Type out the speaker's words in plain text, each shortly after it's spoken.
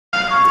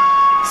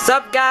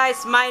Sup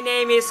guys, my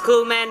name is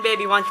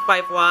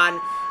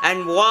Coolmanbaby1251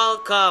 and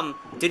welcome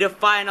to the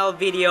final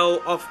video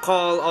of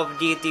Call of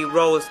Duty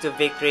Road to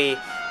Victory.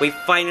 We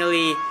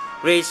finally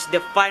reached the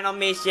final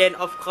mission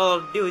of Call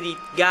of Duty,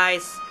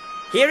 guys.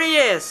 Here he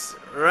is,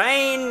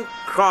 Rain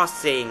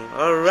Crossing.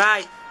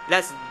 Alright,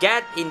 let's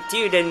get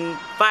into the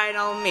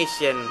final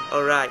mission.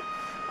 Alright,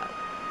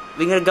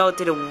 we're gonna go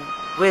to the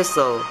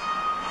whistle.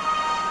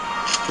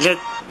 We're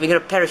gonna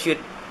parachute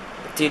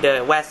to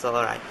the vessel.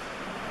 Alright,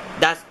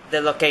 that's the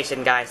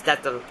location, guys.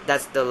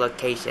 That's the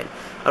location.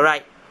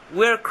 Alright,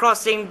 we're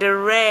crossing the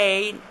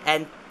rain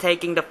and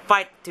taking the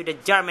fight to the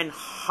German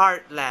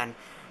heartland.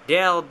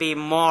 They'll be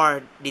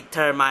more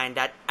determined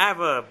than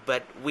ever,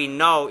 but we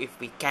know if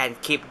we can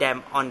keep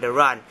them on the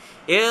run,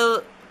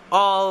 it'll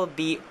all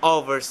be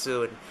over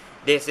soon.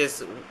 This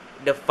is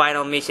the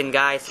final mission,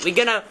 guys. We're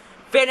gonna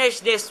finish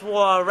this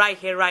war right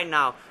here, right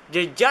now.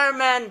 The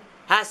German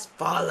has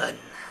fallen.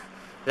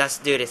 Let's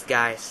do this,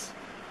 guys.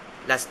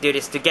 Let's do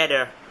this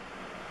together.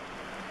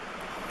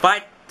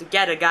 Fight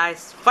together,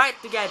 guys. Fight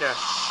together.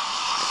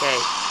 Okay.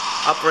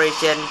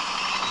 Operation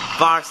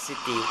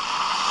Varsity.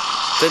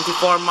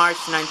 24 March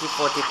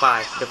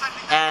 1945. The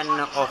end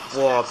of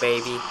war,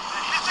 baby.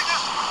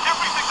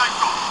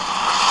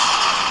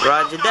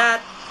 Roger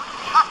that.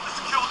 We have to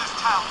secure this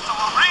town so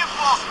our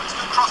reinforcements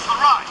can cross the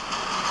Rhine.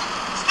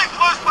 Stick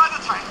close by the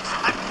tanks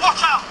and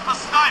watch out for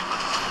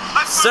snipers.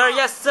 Sir,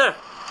 yes, sir.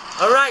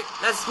 Alright,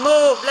 let's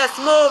move. Let's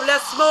move.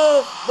 Let's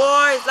move.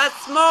 Boys,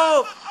 let's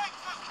move.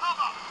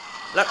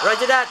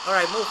 Roger that.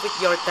 Alright, move with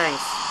your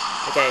tanks.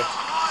 Okay.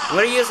 I'm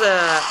gonna use a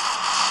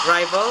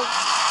rifle.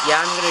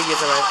 Yeah, I'm gonna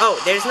use a rifle. Oh,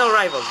 there's no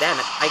rifle. Damn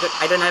it. I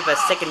don't have a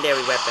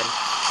secondary weapon.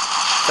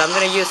 So I'm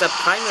gonna use a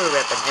primary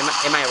weapon. Am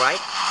I right?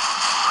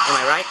 Am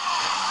I right?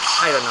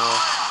 I don't know.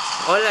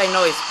 All I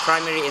know is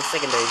primary and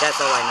secondary.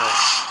 That's all I know.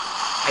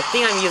 I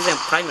think I'm using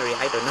primary.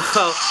 I don't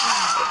know.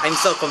 I'm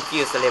so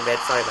confused a little bit.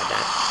 Sorry about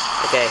that.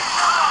 Okay.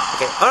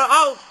 Okay.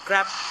 Oh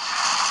crap.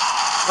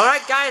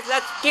 Alright, guys.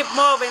 Let's keep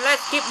moving.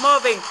 Let's keep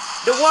moving.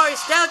 The war is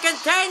still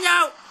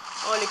continue!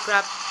 Holy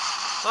crap.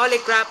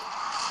 Holy crap.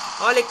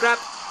 Holy crap.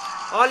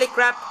 Holy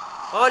crap.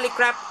 Holy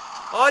crap.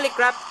 Holy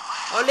crap.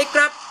 Holy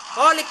crap.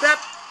 Holy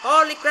crap.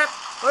 Holy crap.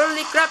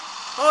 Holy crap.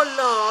 Oh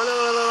no.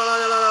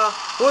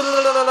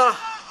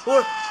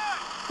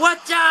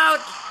 Watch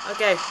out!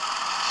 Okay.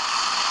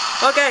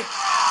 Okay.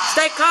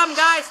 Stay calm,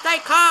 guys. Stay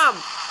calm.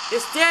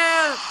 It's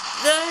still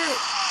there.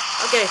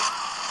 Okay.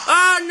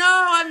 Oh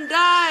no, I'm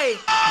dying.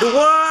 The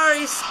war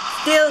is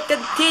still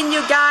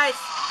continue, guys.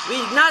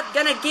 We're not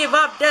gonna give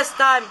up this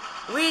time.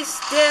 We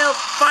still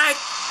fight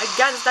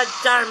against the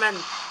German.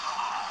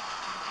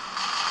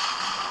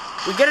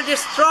 We're gonna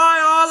destroy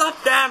all of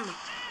them.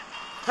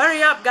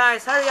 Hurry up,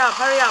 guys. Hurry up,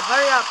 hurry up,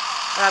 hurry up.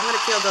 Alright, I'm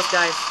gonna kill those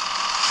guys.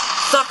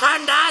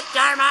 Surrender,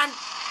 German.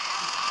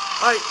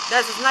 Oh,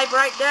 there's a sniper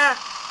right there.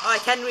 Oh,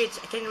 I can't reach.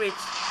 I can't reach.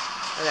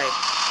 Alright.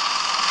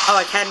 Oh,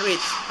 I can't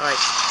reach.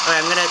 Alright. Alright,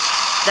 I'm gonna...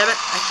 Damn it.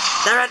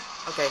 Damn it.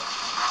 Okay.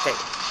 Okay.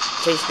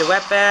 Change the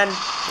weapon.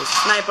 The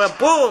sniper.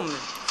 Boom.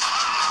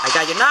 I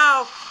got you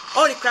now.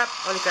 Holy crap.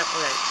 Holy crap.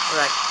 Alright.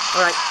 Alright.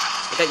 Alright.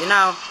 I got you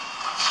now.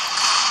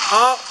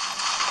 Oh.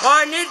 Oh,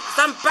 I need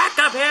some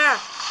backup here.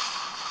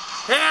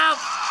 Help.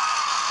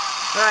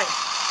 Alright.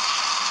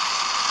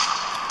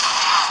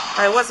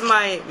 Alright, what's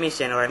my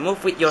mission? Alright,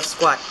 move with your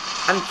squad.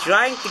 I'm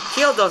trying to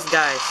kill those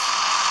guys.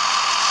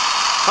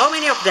 How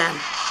many of them?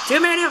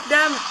 Too many of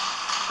them?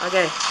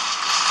 Okay.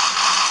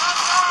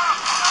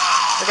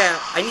 Okay,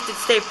 I need to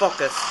stay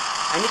focused.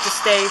 I need to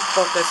stay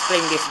focused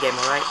playing this game,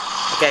 alright?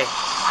 Okay.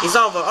 It's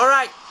over.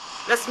 Alright.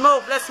 Let's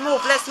move. Let's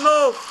move. Let's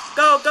move.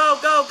 Go, go,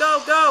 go, go,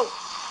 go.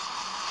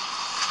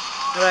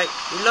 Alright.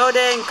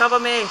 Reloading. Cover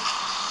me.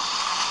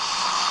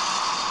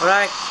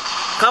 Alright.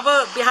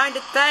 Cover behind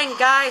the tank,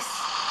 guys.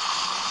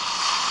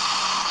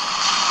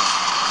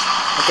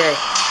 Okay.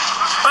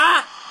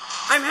 Ah!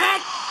 I'm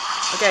hit!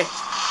 Okay.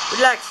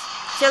 Relax.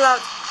 Chill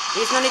out.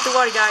 There's no need to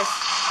worry, guys.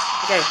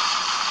 Okay.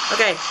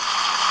 Okay.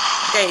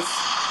 Okay.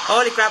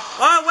 Holy crap.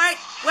 Oh, wait.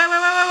 Wait.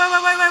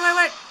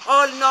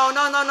 Oh, no.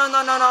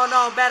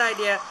 Bad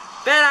idea.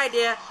 Bad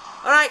idea.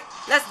 Alright.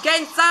 Let's get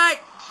inside.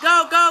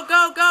 Go, go,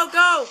 go, go,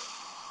 go.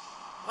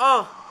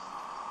 Oh.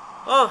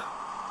 Oh.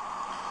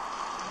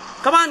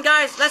 Come on,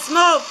 guys. Let's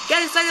move.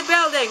 Get inside the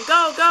building.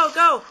 Go, go,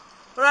 go.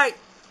 Alright.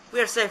 We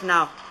are safe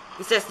now.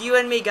 It says you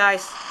and me,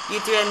 guys. You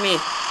two and me.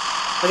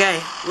 Okay.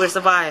 We'll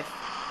survive.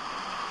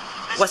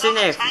 What's your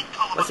name?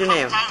 What's your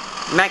name?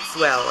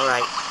 Maxwell.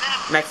 Alright.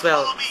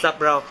 Maxwell. What's up,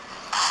 bro?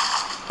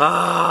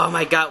 Oh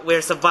my god.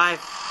 We're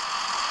survived.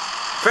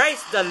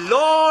 Praise the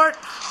Lord.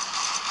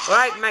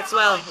 Alright,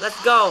 Maxwell. Let's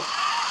go.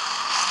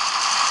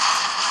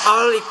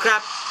 Holy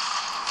crap.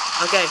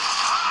 Okay.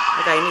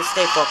 Okay, you need to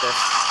stay focused.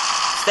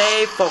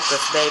 Stay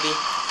focused, baby.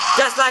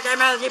 Just like a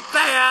MLG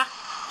player.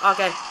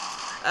 Okay.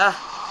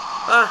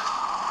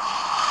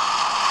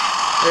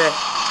 Okay.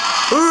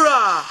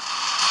 Hoorah!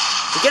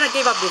 We're gonna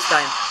give up this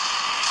time.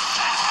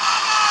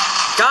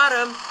 Got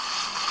him.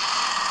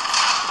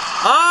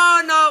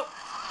 Oh no.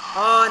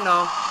 Oh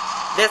no.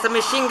 There's a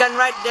machine gun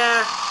right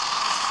there.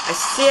 I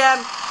see him.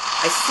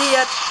 I see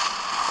it.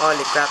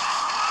 Holy crap.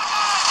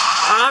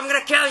 Oh, I'm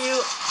gonna kill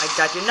you. I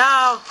got you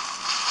now.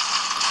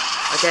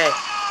 Okay.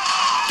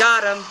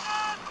 Got him.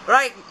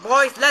 Right,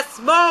 boys, let's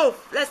move.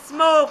 Let's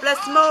move.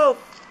 Let's move.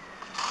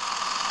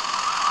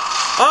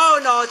 Oh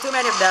no, too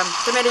many of them.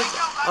 Too many.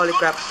 Holy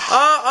crap.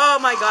 Oh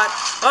my god.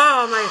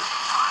 Oh my.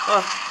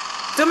 Oh.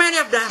 Too many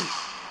of them.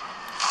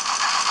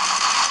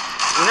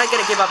 We're not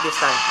gonna give up this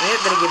time. We're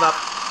not gonna give up.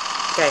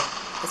 Okay.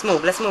 Let's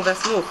move. Let's move.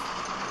 Let's move.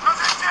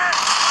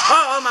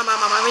 Oh my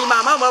mama. Ole.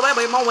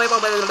 Ole.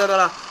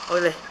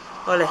 Ole. Ole.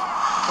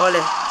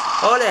 Ole.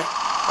 Hola.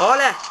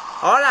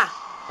 Hola.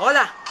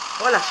 Hola.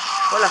 Hola.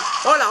 Hola.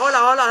 Hola.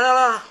 Hola.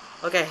 Hola.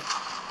 Okay.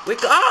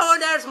 Oh,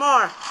 there's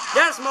more.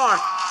 There's more.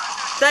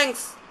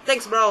 Thanks.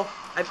 Thanks, bro.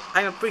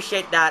 I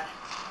appreciate that.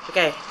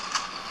 Okay.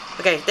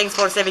 Okay, thanks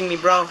for saving me,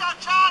 bro.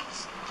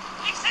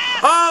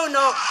 Oh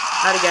no!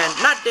 Not again.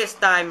 Not this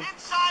time.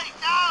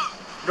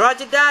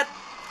 Roger that.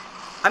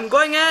 I'm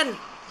going in.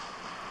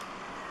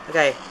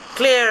 Okay,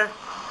 clear.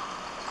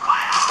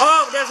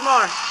 Oh, there's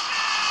more.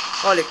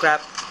 Holy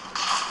crap.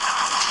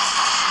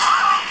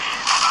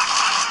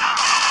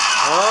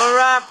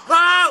 Alright.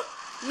 Wow!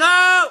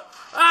 No!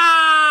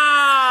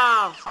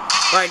 Ah!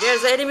 Right,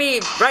 there's an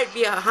enemy right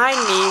behind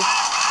me.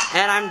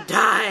 And I'm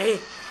dying.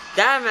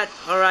 Damn it.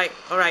 Alright,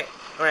 alright.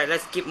 Alright,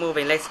 let's keep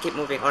moving. Let's keep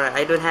moving. Alright,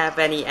 I don't have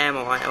any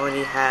ammo. I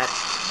only had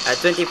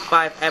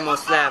 25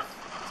 ammos left.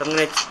 So I'm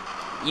gonna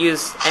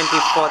use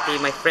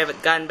MP40, my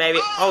favorite gun, baby.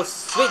 Oh,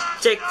 sweet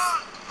chicks.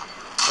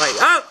 Alright.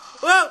 Oh!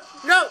 Whoa!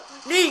 No!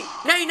 Nay!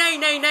 Nay! Nay!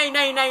 Nay! Nay!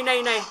 Nay! Nay!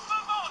 Nay! Nay!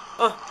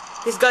 Oh,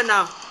 he's gone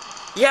now.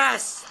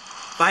 Yes!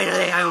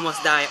 Finally, I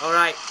almost died.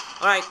 Alright.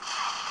 Alright.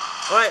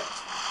 Alright.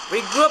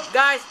 Regroup,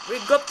 guys.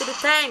 Regroup to the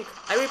tank.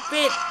 I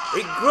repeat.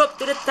 Regroup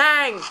to the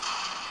tank.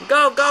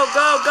 Go, go,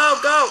 go, go,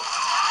 go.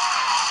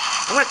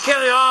 I'm gonna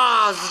kill you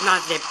all,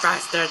 Nazi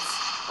bastards.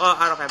 Oh,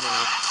 out of ammo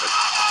now.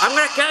 I'm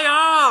gonna kill you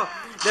all.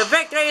 The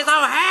victory is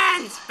our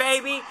hands,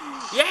 baby.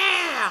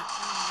 Yeah.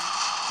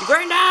 You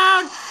going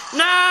down?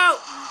 No.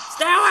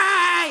 Stay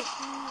away.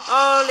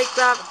 Holy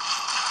crap.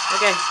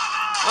 Okay.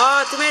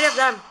 Oh, too many of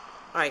them.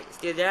 Alright,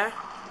 still there?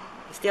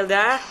 Still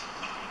there?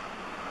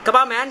 Come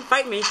on, man.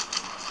 Fight me.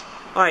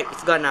 Alright,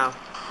 it's gone now.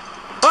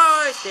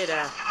 Oh, it's still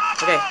there.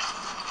 Okay.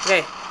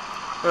 Okay.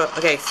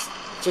 Okay,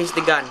 change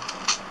the gun.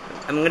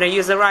 I'm gonna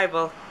use a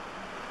rifle.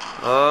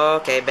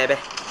 Okay, baby.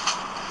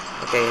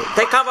 Okay,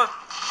 take cover.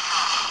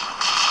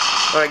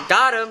 Alright,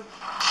 got him.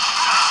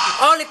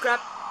 Holy crap.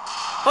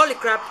 Holy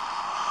crap.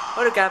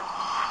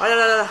 Holy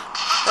crap.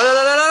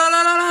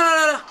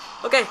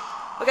 Okay,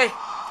 okay.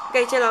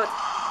 Okay, chill out.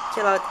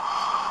 Chill out.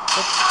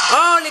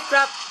 Holy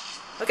crap.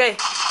 Okay.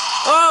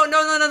 Oh,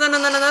 no, no, no, no, no,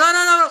 no, no, no,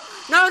 no, no,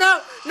 no,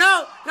 no,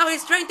 no, no,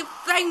 he's trying to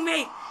flank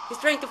me. He's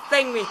trying to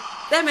flank me.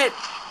 Damn it.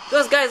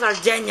 Those guys are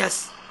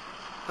genius.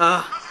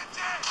 Guys,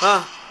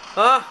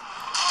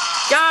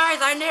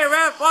 I need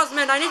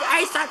reinforcement. I need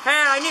ASAP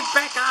here. I need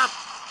backup.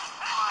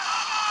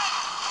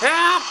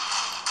 Help!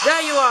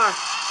 There you are.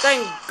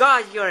 Thank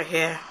God you're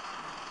here.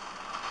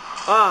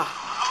 Oh,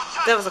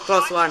 that was a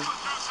close one.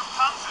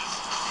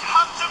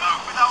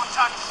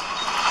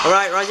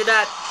 Alright, roger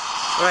that.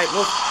 Alright,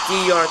 move to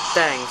your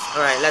tanks.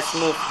 Alright, let's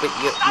move with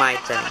my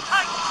tank.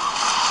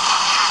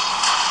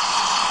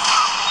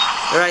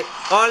 Alright,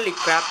 holy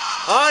crap.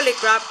 Holy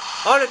crap!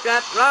 Holy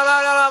crap!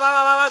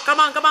 Come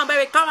on, come on,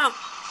 baby, come on!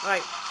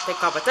 Alright, take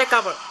cover, take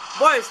cover.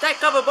 Boys, take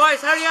cover,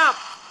 boys, hurry up!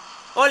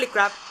 Holy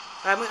crap.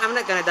 I'm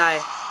not gonna die.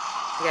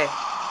 Okay.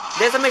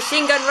 There's a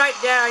machine gun right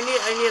there. I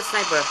need a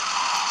sniper.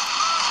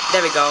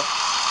 There we go.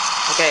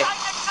 Okay.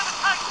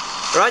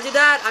 Roger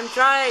that. I'm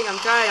trying.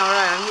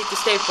 Alright, I need to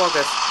stay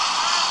focused.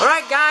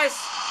 Alright, guys.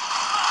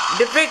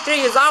 The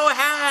victory is our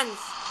hands.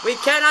 We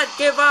cannot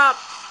give up.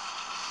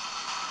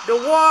 The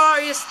war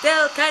is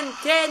still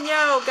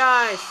continue,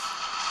 guys.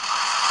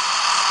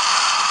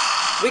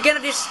 We're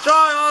gonna destroy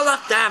all of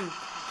them.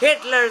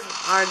 Hitlers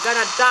are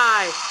gonna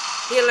die.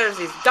 Hitlers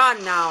is gone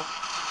now.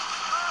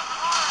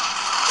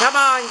 Come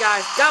on,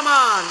 guys. Come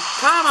on.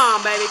 Come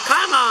on, baby.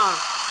 Come on.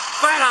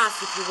 Fight us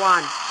if you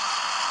want.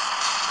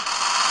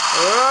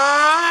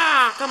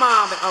 Come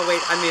on. Oh,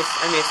 wait. I missed.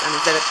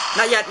 Damn it.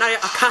 Not yet.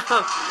 Oh,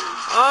 come.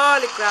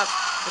 Holy crap.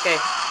 Okay.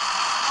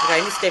 Okay,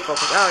 I need to stay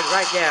focused. Oh,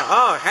 right there.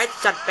 Oh,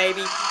 headshot,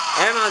 baby.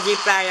 MLG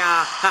player.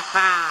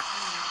 Haha.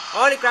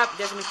 Holy crap,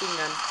 there's a machine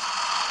gun.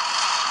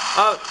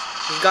 Oh,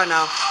 he's gone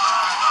now.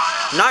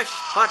 Nice.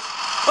 Hot.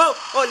 Oh,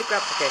 holy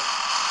crap. Okay.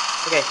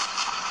 Okay.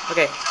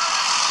 Okay.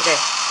 Okay.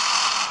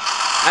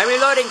 I'm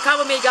reloading.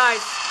 Cover me, guys.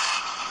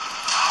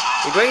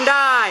 You're going to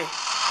die.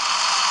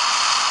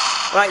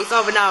 Alright, it's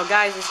over now,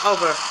 guys. It's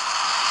over.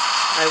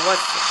 I was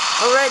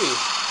already.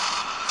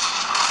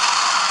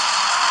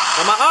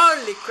 Come on.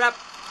 Holy crap.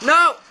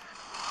 No.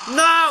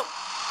 No.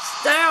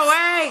 Stay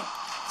away.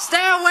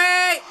 Stay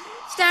away.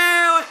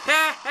 Stay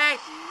away.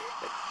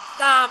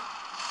 Stop.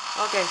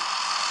 Okay.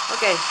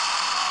 Okay.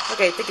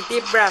 Okay, take a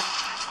deep breath.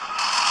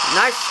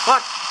 Nice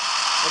shot.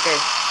 Okay.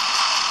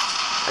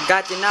 I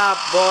got you now,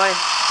 boy.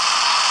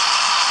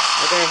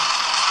 Okay.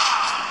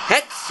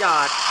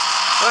 Headshot.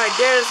 Alright,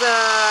 there's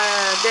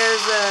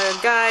a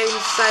guy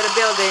inside the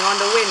building on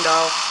the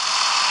window.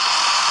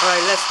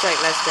 Alright, let's check.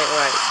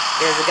 Alright,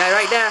 there's a guy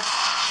right there.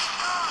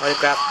 Holy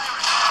crap.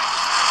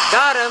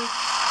 Got him.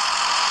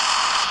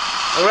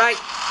 Alright.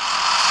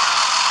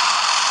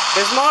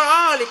 There's more.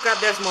 Holy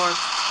crap, there's more.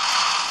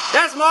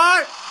 There's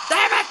more.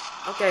 Damn it.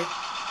 Okay.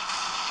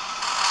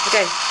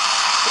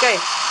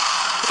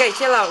 Okay,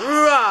 chill out.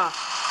 Hoorah.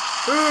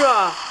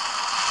 Hoorah.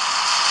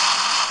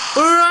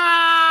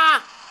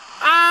 Hoorah.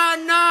 Oh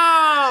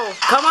no.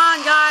 Come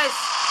on, guys.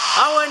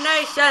 Our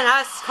nation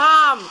has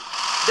come.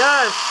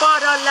 The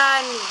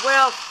fatherland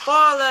will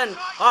fallen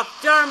of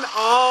Germany.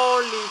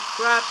 Holy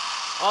crap.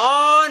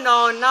 Oh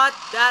no, not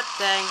that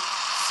thing.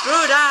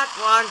 Screw that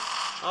one.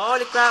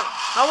 Holy crap.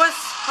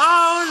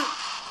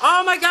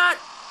 Oh my god.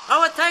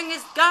 Our thing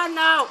is gone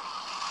now.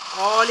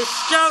 Holy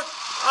shoot.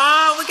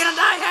 Oh, we're gonna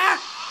die here.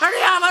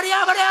 Hurry up.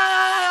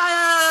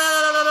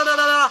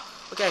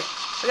 Okay,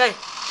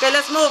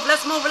 let's move.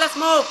 Let's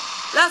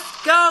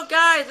go,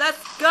 guys. Let's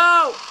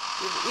go.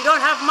 We don't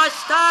have much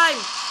time.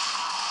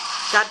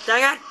 God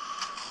dang it.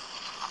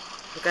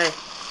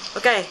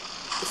 Okay.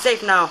 It's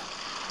safe now.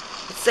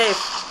 It's safe.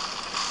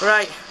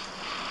 Right.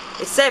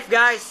 It's safe,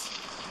 guys.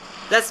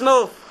 Let's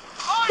move.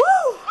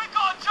 Woo! We've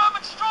got a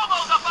German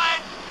stronghold up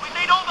ahead. We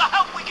need all the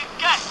help we can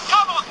get.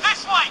 Come on,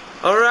 this way.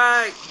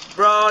 Alright,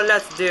 bro.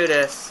 Let's do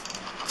this.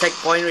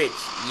 Checkpoint reach.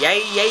 Yeah.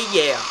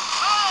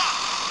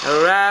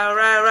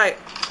 Alright.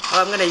 Oh,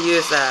 I'm gonna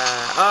use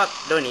oh,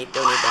 don't need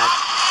that.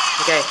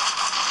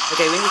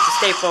 Okay, we need to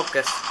stay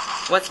focused.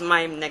 What's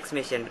my next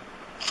mission?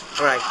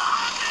 Alright.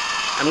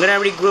 I'm gonna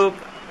regroup.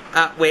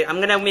 Wait, I'm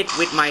gonna meet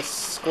with my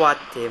squad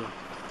team.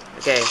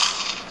 Okay.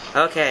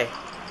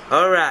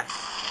 Alright.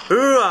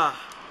 Hoorah!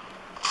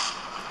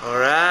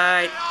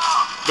 Alright.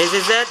 This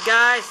is it,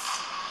 guys.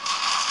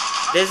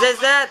 This is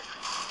it.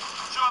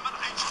 German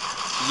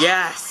HQ.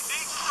 Yes.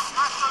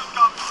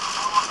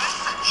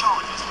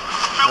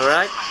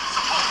 Alright.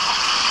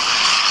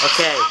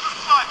 Okay.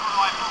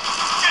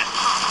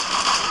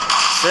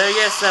 So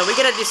yes, we're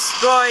gonna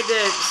destroy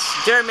the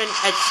German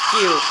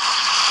HQ.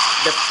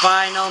 The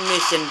final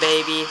mission,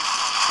 baby.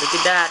 Look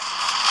at that.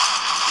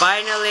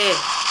 Finally,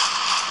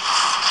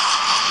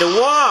 the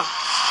war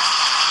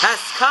has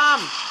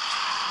come.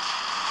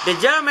 The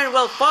German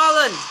will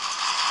fallen.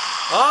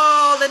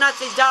 All the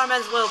Nazi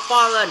Germans will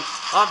fallen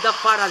of the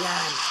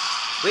fatherland.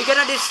 We're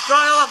gonna destroy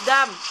all of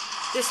them.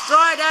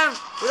 Destroy them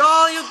with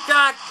all you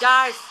got,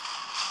 guys.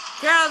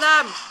 Kill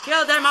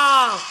them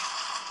all.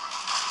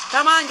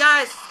 Come on,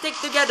 guys, stick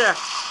together.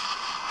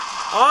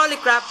 Holy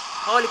crap.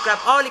 Oh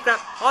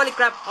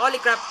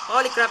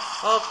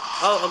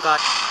god.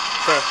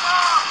 Okay.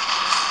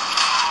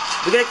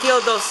 We're gonna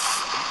kill those.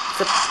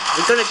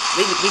 We're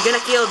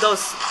gonna kill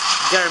those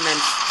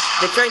Germans.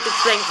 They're trying to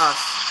flank us.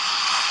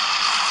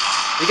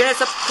 We're gonna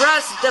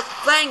suppress the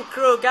flank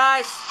crew,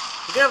 guys.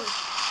 We're gonna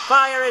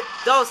fire at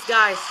those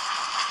guys.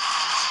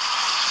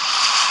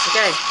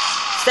 Okay.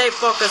 Stay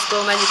focused,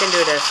 cool man. You can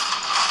do this.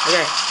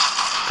 Okay.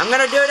 I'm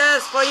gonna do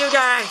this for you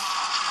guys.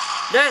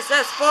 This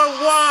is for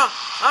war.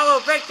 Our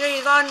victory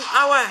is on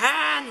our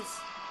hands.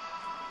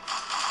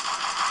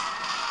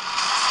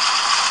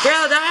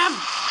 Kill them.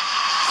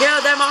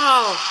 Kill them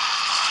all.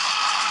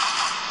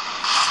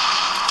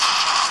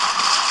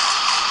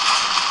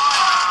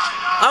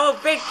 Our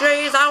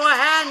victory is our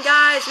hand,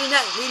 guys.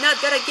 We're not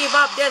gonna give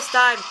up this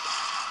time.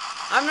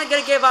 I'm not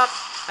gonna give up.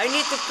 I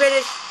need to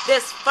finish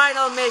this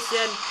final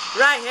mission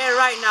right here,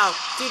 right now.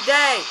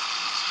 Today,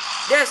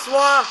 this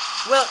war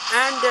will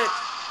end it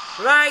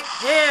right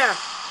here.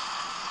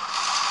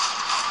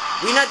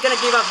 We're not gonna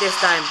give up this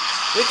time.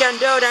 We can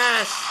do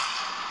this.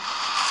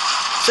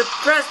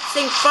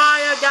 Suppressing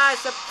fire, guys.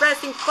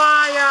 Suppressing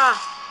fire.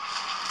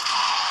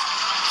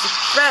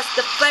 Suppress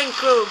the flank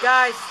crew,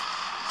 guys.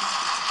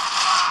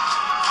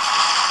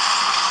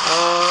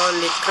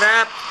 Holy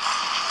crap.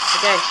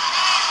 Okay.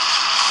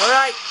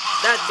 Alright.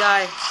 That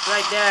guy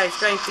right there is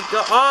trying to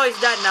go. Oh, he's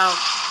dead now.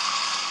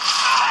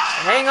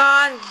 Hang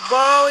on,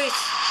 boys.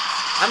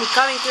 I'm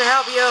coming to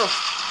help you.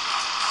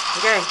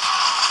 Okay.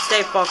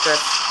 Stay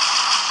focused.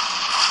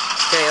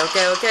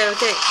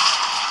 Okay.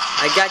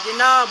 I got you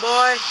now,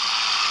 boy.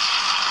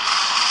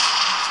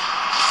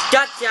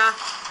 Gotcha.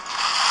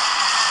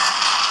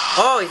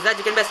 Oh, is that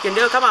you can best can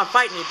do? Come on,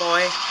 fight me,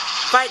 boy.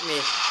 Fight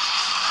me.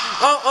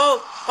 Oh,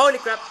 holy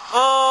crap.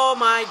 Oh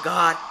my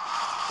god.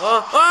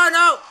 Oh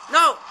no.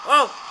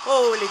 Oh,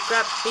 holy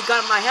crap. He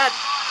got my head.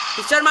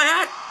 He shot my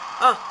head.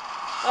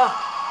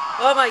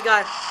 Oh my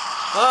god.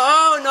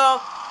 Oh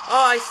no.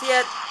 Oh, I see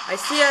it.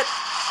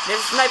 There's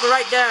a sniper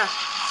right there.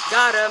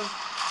 Got him.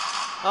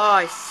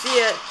 Oh, I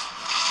see it.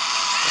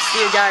 I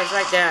see you guys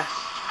right there.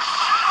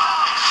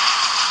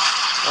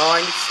 Oh,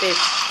 I need to stay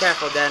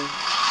careful then.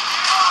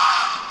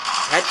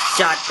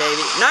 Headshot,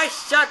 baby.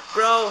 Nice shot,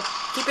 bro.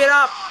 Keep it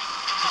up.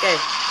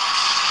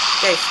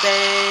 Okay,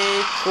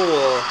 stay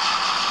cool.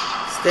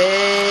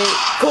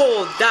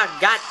 That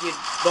got you,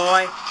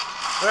 boy.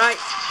 Alright,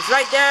 it's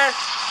right there.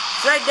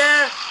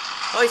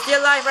 Oh, he's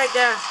still alive right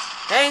there.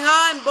 Hang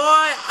on,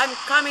 boy. I'm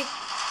coming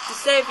to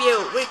save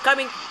you. We're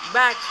coming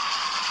back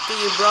to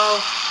you, bro.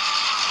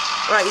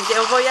 Alright, is it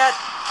over yet?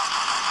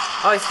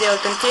 Oh, it's still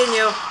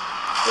continue.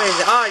 Where is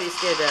it? Oh, it's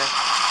still there.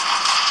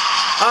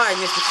 Oh, I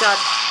missed the shot.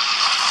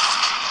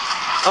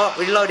 Oh,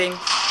 reloading.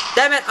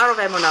 Damn it, out of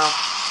ammo now.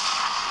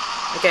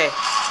 Okay,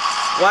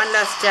 one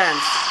last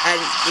chance,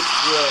 and it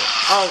will.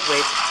 Oh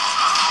wait,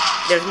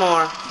 there's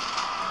more.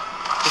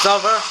 It's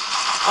over.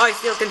 Oh, it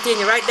still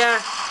continue right there.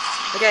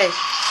 Okay,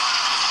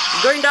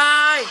 you're going to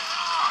die.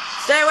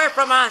 Stay away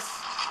from us.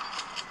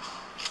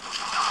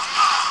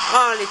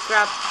 Holy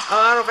crap! Oh,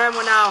 out of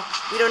ammo now.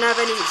 We don't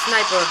have any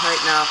sniper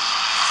right now.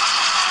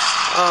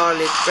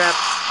 Holy crap!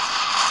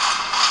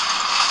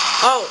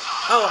 Oh,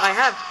 I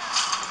have.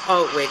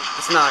 Oh wait,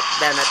 it's not.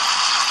 Damn it!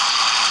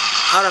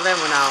 Out of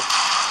ammo now.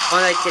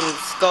 Only I can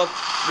scope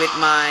with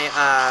my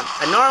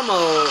a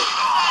normal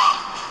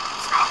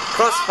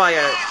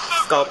crossfire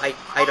scope. I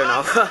don't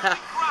know.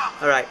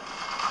 All right.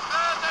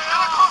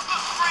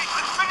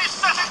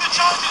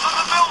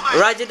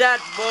 Roger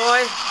that,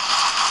 boy.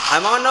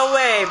 I'm on the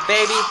way,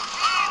 baby.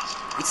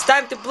 It's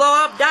time to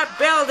blow up that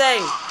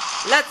building.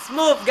 Let's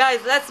move, guys.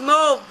 Let's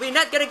move. We're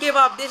not gonna give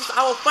up. This is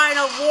our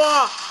final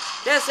war.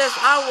 This is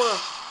our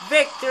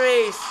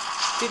victories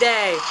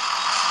today.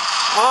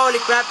 Holy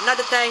crap! Not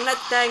the tank. Not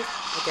the tank.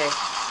 Okay.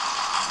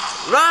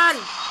 Run!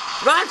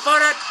 Run for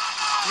it!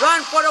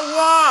 Run for the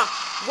war!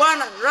 Run!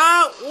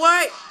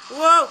 Wait!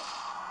 Whoa!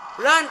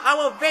 Run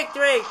our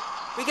victory!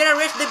 We're gonna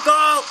reach the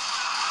goal!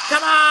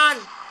 Come on!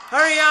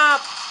 Hurry up!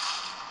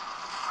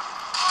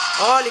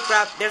 Holy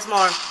crap! There's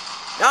more!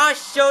 Oh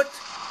shoot!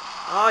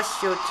 Oh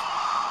shoot!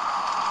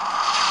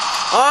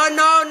 Oh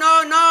no!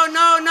 No! No!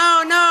 No!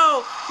 No!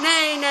 No!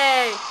 Nay!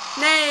 Nay!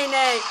 Nay!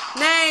 Nay!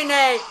 Nay!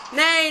 Nay!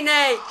 Nay!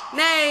 Nay!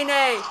 Nay!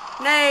 Nay!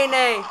 Nay!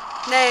 Nay!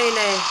 Nay!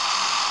 Nay!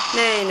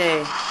 Nay!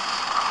 Nay!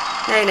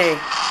 Nay! Nay!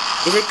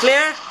 Is it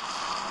clear?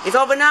 It's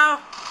over now?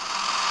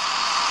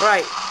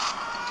 Right.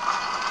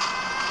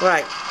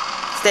 Right.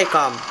 Stay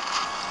calm.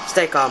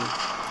 Stay calm.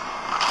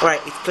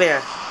 Right, it's clear.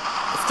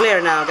 It's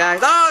clear now, guys.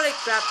 Holy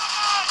crap!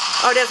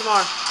 Oh, there's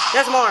more.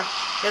 There's more.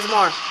 There's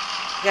more.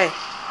 Okay.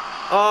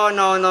 Oh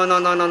no, no, no,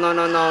 no, no, no,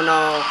 no, no,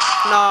 no.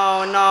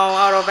 No, no,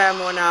 out of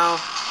ammo now.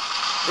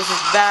 This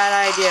is bad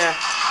idea.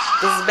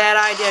 This is bad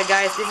idea,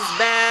 guys. This is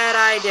bad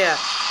idea.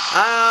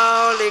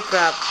 Holy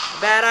crap.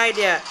 Bad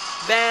idea.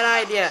 Bad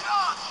idea.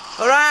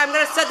 Alright, I'm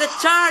gonna set the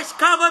charge.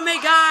 Cover me,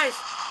 guys.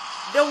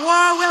 The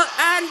war will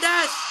end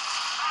this.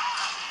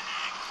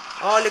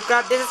 Holy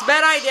crap. This is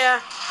bad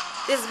idea.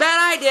 This is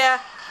bad idea.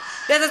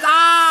 This is...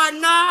 Ah,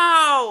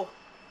 no.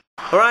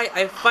 Alright,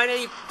 I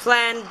finally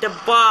planned the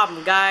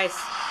bomb, guys.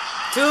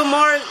 2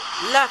 more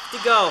left to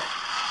go.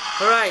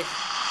 Alright.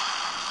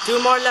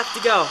 2 more left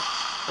to go.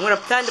 I'm gonna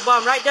plant the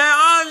bomb right there.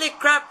 Holy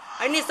crap.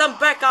 I need some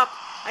backup.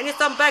 I need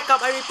some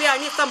backup. I repeat, I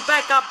need some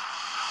backup.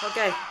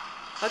 Okay.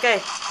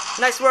 Okay.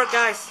 Nice work,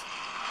 guys.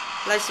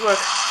 Nice work.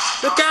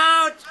 Look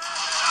out!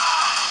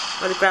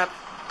 Holy crap.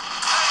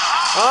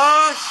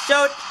 Oh,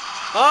 shoot.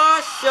 Oh,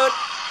 shoot.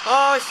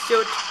 Oh,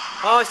 shoot.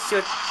 Oh,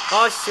 shoot.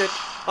 Oh, shoot.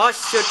 Oh,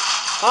 shoot.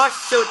 Oh,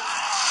 shoot.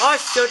 Oh,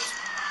 shoot.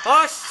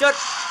 Oh, shoot.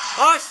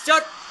 Oh, shoot.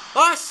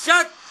 Oh,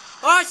 shoot.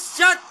 Oh,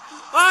 shoot.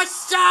 Oh,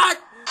 shoot.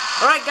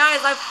 Alright,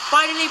 guys. I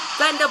finally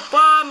planted the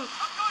bomb.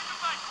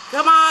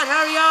 Come on,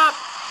 hurry up.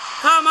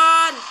 Come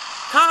on.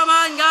 Come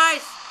on,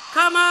 guys.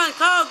 Come on.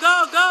 Go,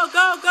 go, go,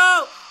 go,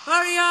 go.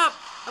 Hurry up.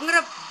 I'm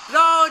gonna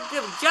blow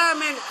the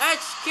German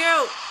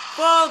HQ.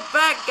 Fall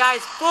back,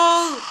 guys.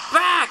 Fall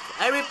back.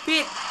 I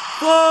repeat.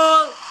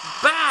 Fall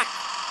back.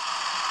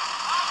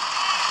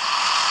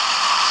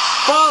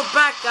 Fall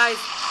back, guys.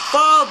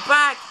 Fall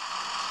back.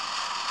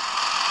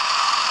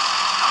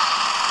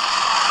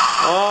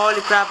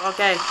 Holy crap.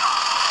 Okay.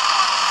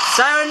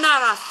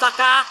 Sayonara,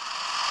 sucker.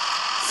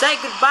 Say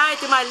goodbye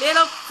to my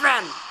little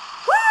friend.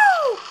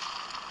 Woo!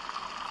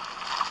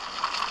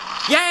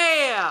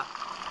 Yeah!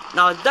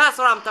 Now that's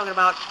what I'm talking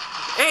about.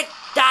 Eat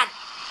that,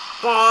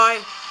 boy.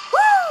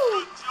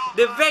 Woo!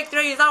 The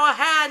victory is our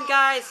hand,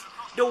 guys.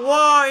 The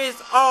war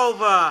is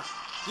over.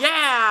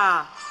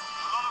 Yeah!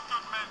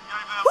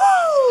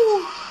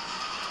 Woo!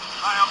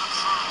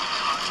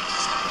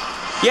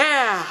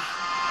 Yeah!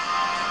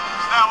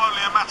 It's now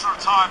only a matter of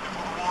time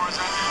before the war is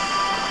ended.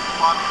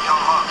 Time to go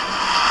home.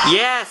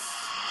 Yes!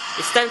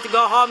 It's time to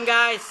go home,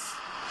 guys.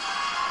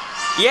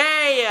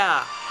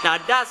 Yeah! Now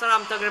that's what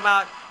I'm talking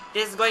about.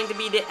 This is going to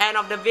be the end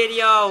of the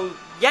video.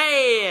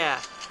 Yeah!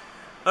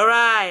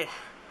 Alright.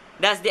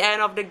 That's the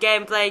end of the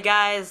gameplay,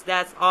 guys.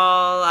 That's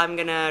all. I'm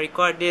gonna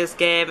record this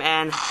game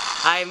and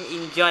I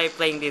enjoy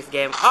playing this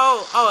game.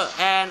 Oh,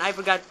 and I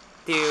forgot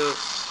to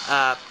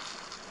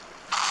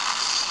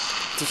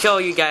show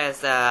you guys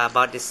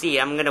about the seed.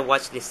 I'm gonna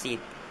watch the seed.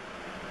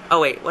 Oh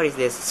wait, what is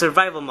this?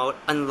 Survival mode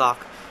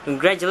unlock.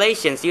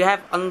 Congratulations, you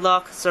have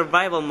unlocked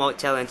survival mode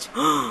challenge.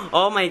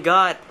 Oh my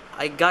god,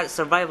 I got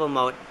survival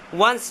mode.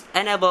 Once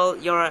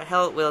enabled, your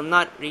health will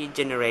not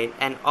regenerate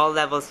and all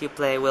levels you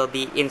play will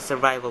be in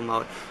survival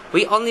mode.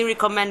 We only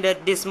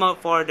recommended this mode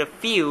for the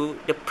few,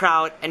 the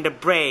proud, and the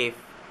brave.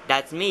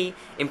 That's me.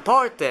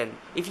 Important.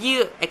 If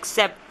you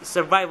accept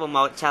survival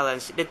mode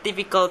challenge, the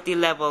difficulty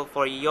level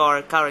for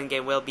your current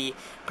game will be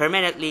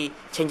permanently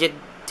changed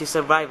to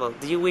survival.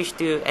 Do you wish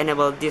to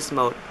enable this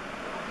mode?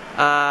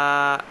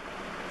 I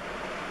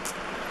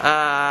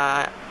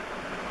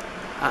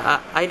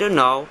don't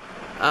know.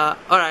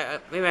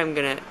 Alright, maybe I'm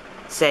gonna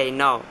say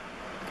no.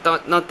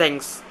 No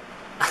thanks.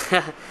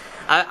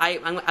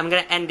 I'm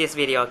gonna end this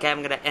video, okay?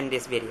 I'm gonna end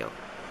this video.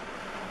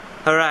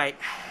 Alright,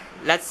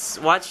 let's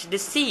watch the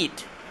seed.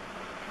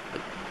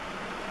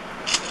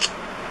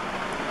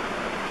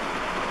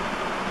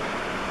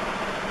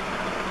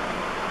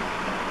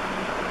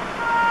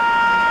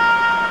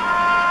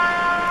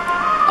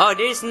 Oh,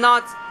 there is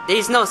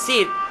no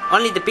seed,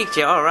 only the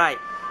picture. Alright.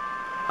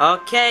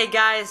 Okay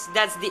guys,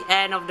 that's the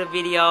end of the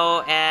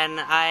video, and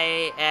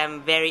I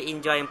am very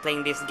enjoying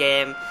playing this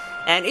game.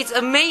 And it's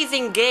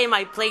amazing game.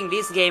 I playing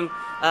this game,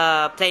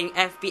 playing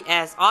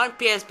FPS on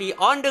PSP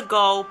on the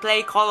go,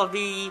 play Call of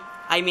Duty,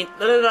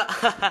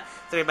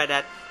 sorry about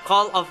that,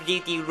 Call of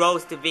Duty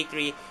Road to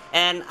Victory.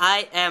 And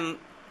I am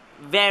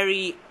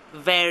very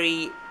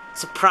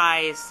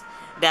surprised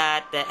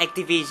that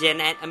Activision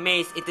and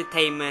Amaze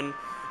Entertainment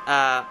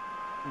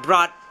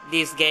brought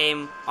this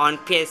game on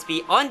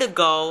PSP on the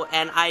go,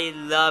 and I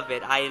love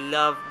it. I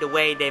love the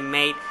way they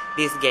made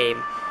this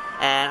game,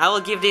 and I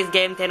will give this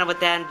game 10 over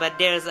 10. But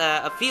there's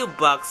a few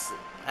bugs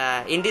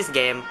in this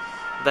game,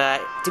 but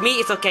to me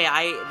it's okay.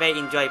 I very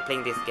enjoy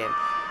playing this game,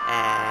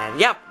 and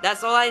yep,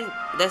 that's all I'm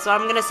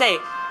gonna say.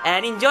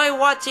 And enjoy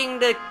watching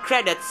the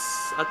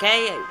credits,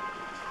 okay?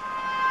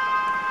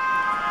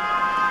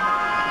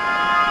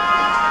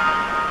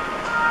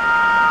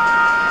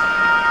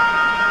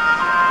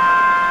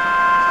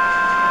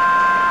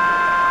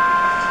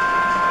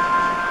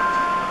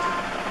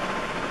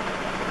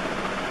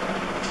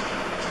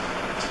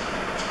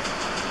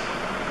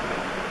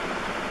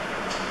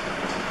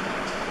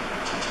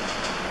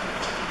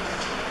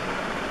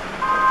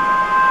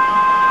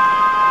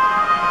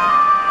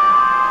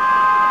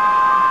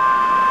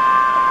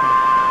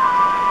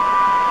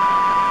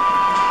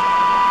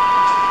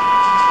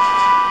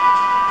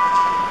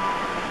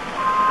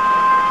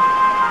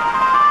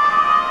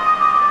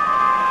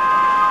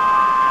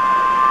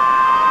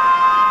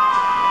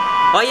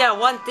 Oh yeah,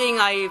 one thing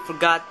I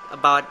forgot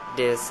about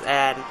this,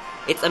 and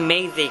it's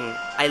amazing.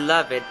 I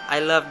love it. I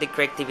love the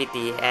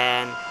creativity,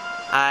 and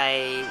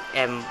I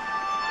am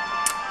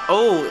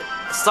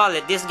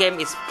solid. This game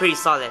is pretty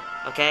solid,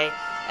 okay?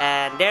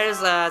 And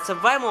there's a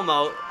survival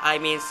mode.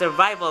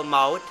 Survival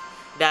mode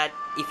that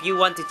if you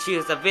want to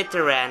choose a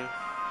veteran,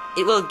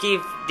 it will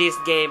give this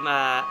game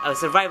a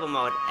survival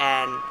mode.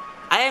 And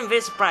I am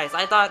very surprised.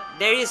 I thought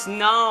there is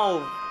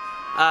no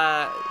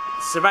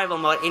survival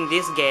mode in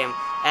this game,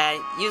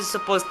 and you're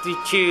supposed to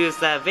choose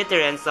a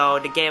veteran, so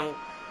the game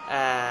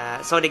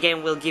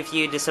will give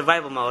you the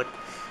survival mode.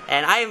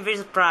 And I am very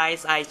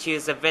surprised I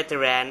choose a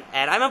veteran,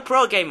 and I'm a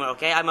pro gamer,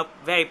 okay? I'm a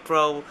very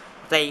pro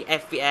playing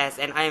FPS,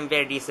 and I am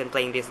very decent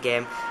playing this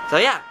game. So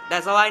yeah,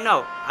 that's all I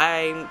know.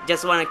 I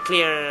just want to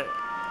clear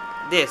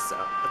this,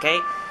 okay?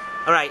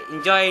 Alright,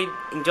 enjoy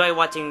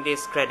watching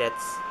these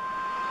credits.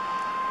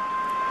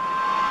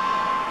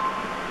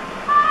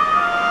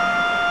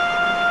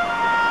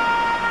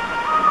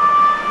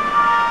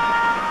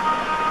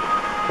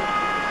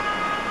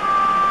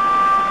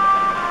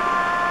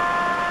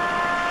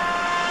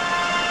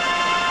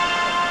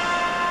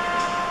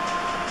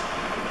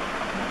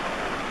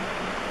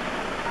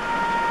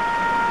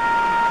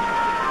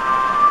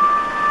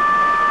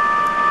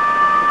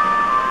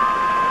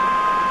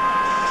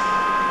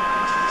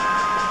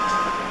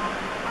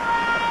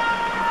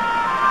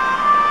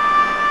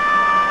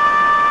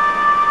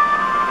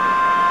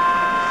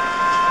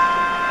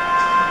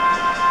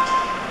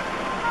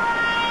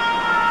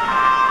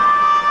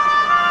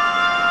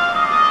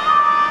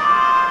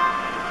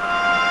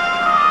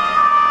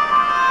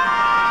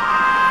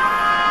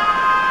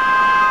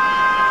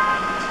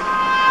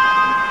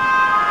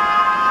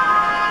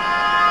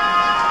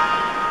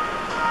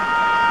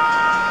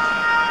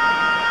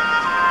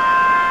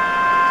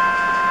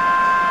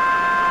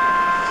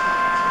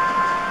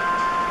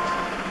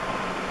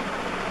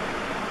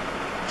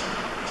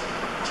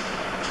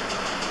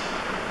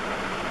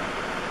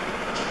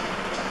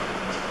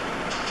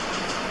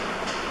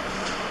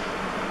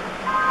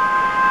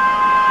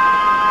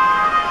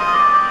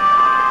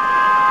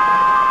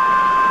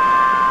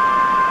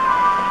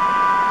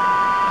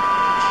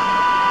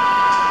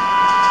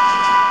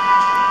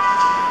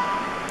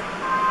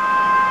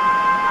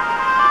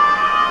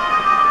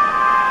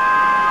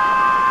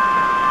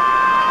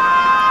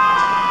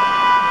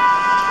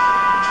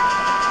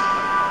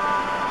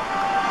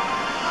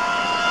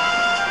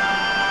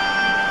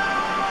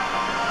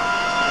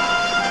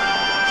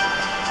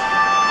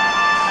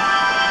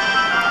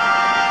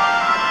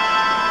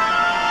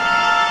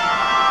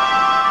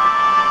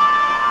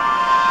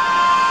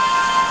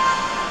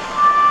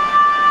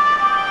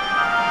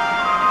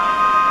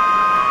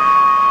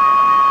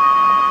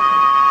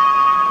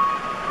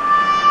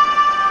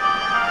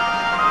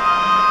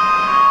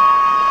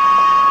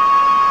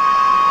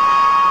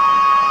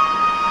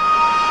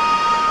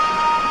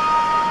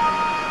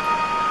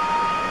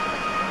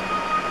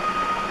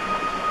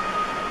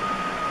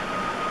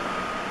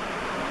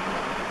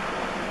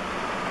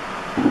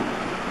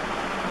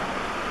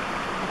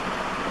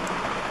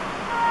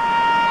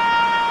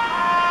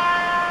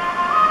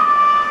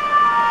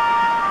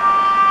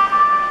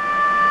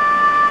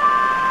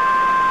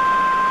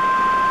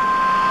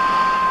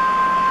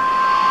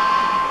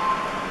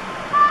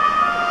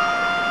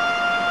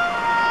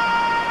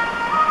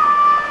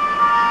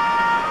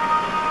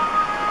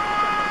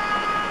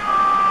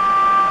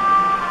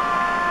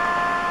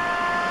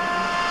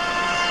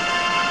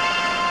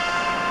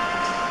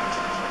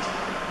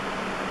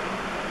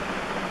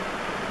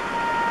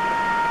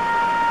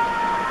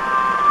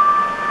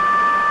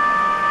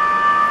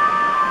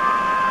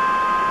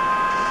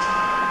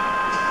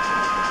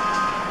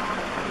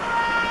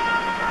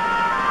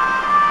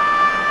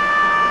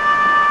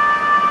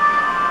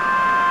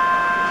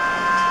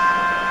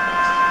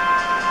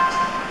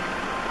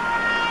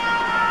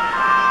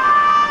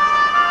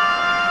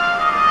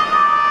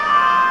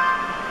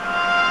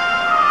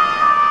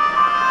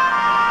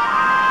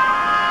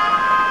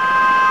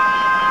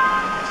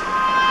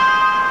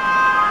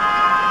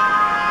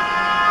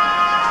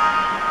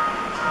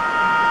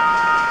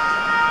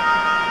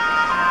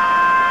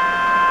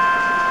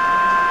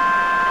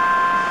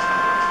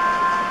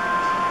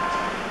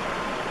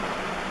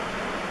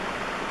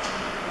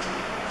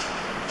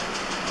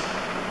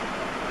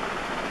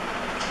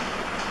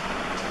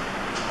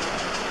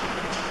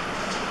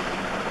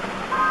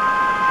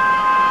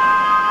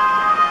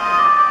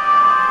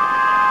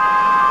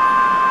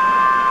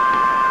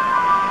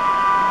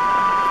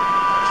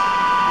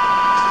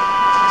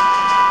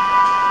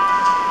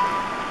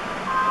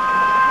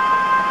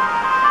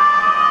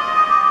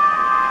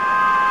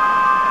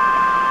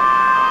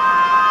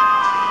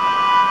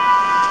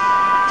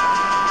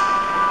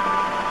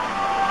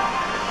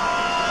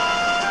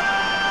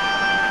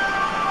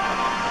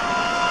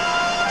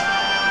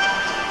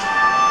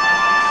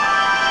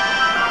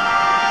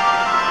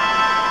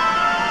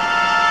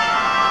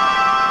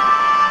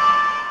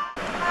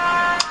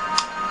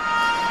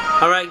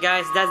 Alright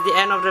guys, that's the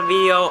end of the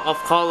video of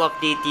Call of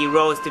Duty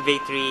Road to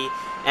Victory,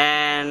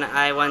 and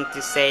I want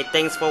to say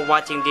thanks for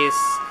watching this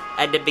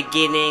at the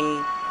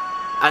beginning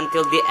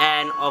until the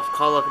end of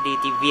Call of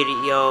Duty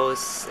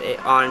videos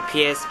on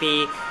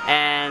PSP,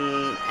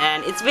 and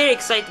it's very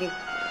exciting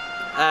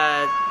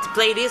to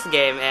play this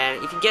game.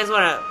 And if you guys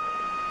wanna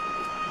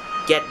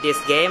get this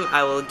game,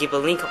 I will give a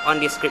link on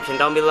the description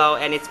down below,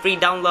 and it's free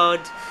download.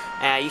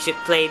 You should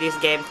play this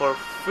game for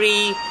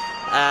free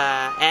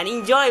and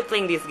enjoy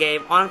playing this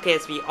game on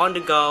PSP on the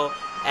go.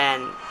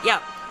 And yeah,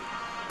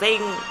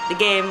 playing the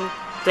game,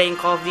 playing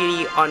Call of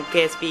Duty on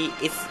PSP,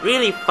 it's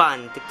really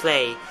fun to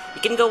play.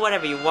 You can go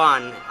whatever you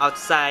want,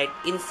 outside,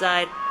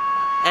 inside,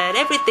 and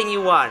everything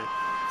you want.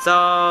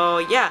 So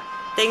yeah,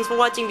 thanks for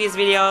watching this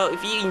video.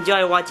 If you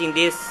enjoy watching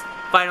this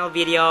final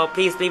video,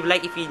 please leave a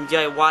like if you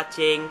enjoy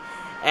watching,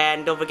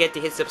 and don't forget to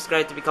hit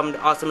subscribe to become the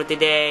awesomer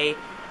today.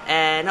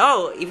 And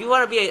oh, if you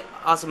want to be an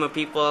awesomer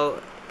people,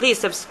 please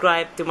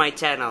subscribe to my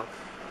channel.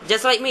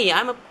 Just like me,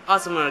 I'm an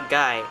awesomer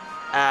guy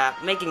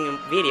making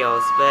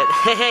videos, but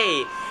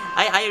hey,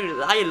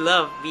 I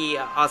love being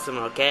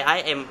awesomer, okay? I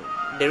am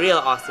the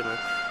real awesomer.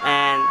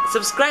 And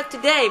subscribe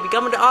today,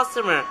 become the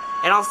awesomer,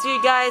 and I'll see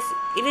you guys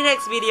in the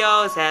next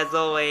videos. As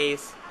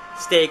always,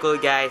 stay cool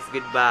guys,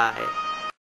 goodbye.